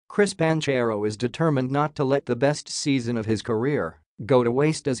Chris Banchero is determined not to let the best season of his career go to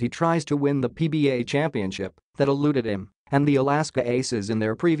waste as he tries to win the PBA championship that eluded him and the Alaska Aces in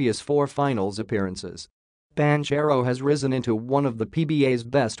their previous 4 finals appearances. Banchero has risen into one of the PBA's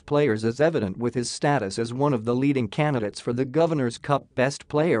best players, as evident with his status as one of the leading candidates for the Governor's Cup Best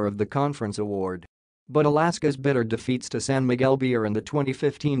Player of the Conference award. But Alaska's bitter defeats to San Miguel Beer in the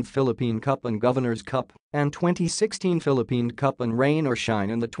 2015 Philippine Cup and Governor's Cup and 2016 Philippine Cup and Rain or shine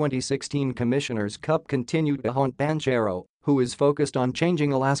in the 2016 Commissioner's Cup continue to haunt Banchero, who is focused on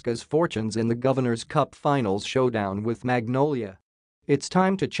changing Alaska's fortunes in the Governor's Cup Finals showdown with Magnolia. It's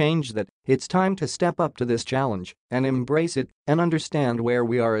time to change that. It's time to step up to this challenge and embrace it and understand where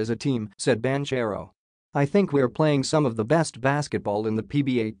we are as a team, said Banchero. I think we're playing some of the best basketball in the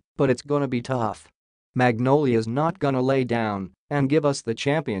PBA, but it's gonna be tough. Magnolia's not gonna lay down and give us the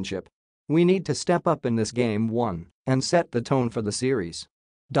championship. We need to step up in this Game 1 and set the tone for the series.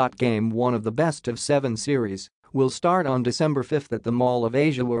 Game 1 of the best of 7 series will start on December 5 at the Mall of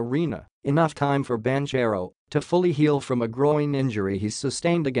Asia Arena, enough time for Banchero to fully heal from a groin injury he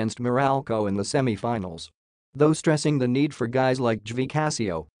sustained against Meralco in the semi-finals. Though stressing the need for guys like Jv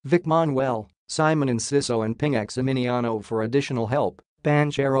Casio, Vic Manuel, Simon Enciso and Ping Eximiniano for additional help,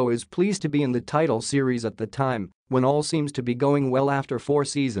 Banchero is pleased to be in the title series at the time when all seems to be going well after 4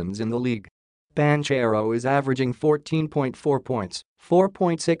 seasons in the league. Banchero is averaging 14.4 points,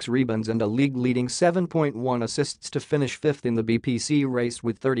 4.6 rebounds and a league-leading 7.1 assists to finish 5th in the BPC race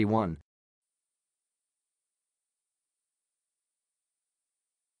with 31.